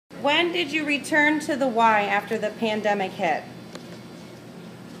When did you return to the Y after the pandemic hit?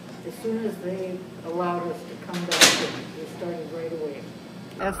 As soon as they allowed us to come back, we started right away.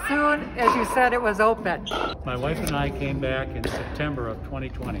 As soon as you said it was open. My wife and I came back in September of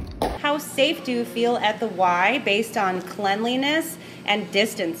 2020. How safe do you feel at the Y based on cleanliness and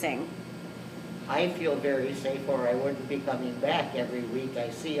distancing? I feel very safe, or I wouldn't be coming back every week. I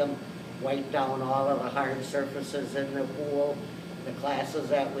see them wipe down all of the hard surfaces in the pool. The classes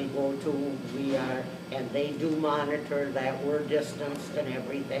that we go to, and they do monitor that we're distanced and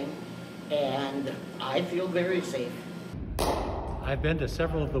everything. And I feel very safe. I've been to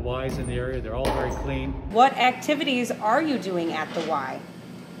several of the Ys in the area. They're all very clean. What activities are you doing at the Y?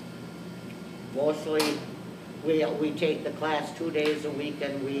 Mostly, we take the class 2 days a week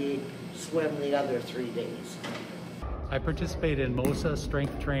and we swim the other 3 days. I participate in MOSA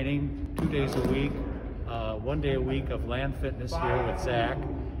strength training 2 days a week, 1 day a week of land fitness here with Zach,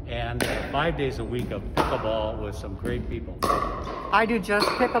 and 5 days a week of pickleball with some great people. I do just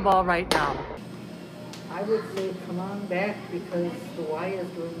pickleball right now. I would say come on back because the Y is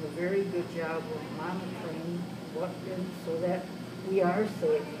doing a very good job of monitoring so that we are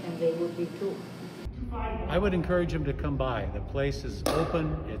safe and they would be too. I would encourage them to come by. The place is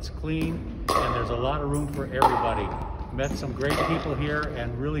open, it's clean, and there's a lot of room for everybody. Met some great people here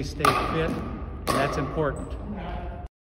and really stay fit, and that's important.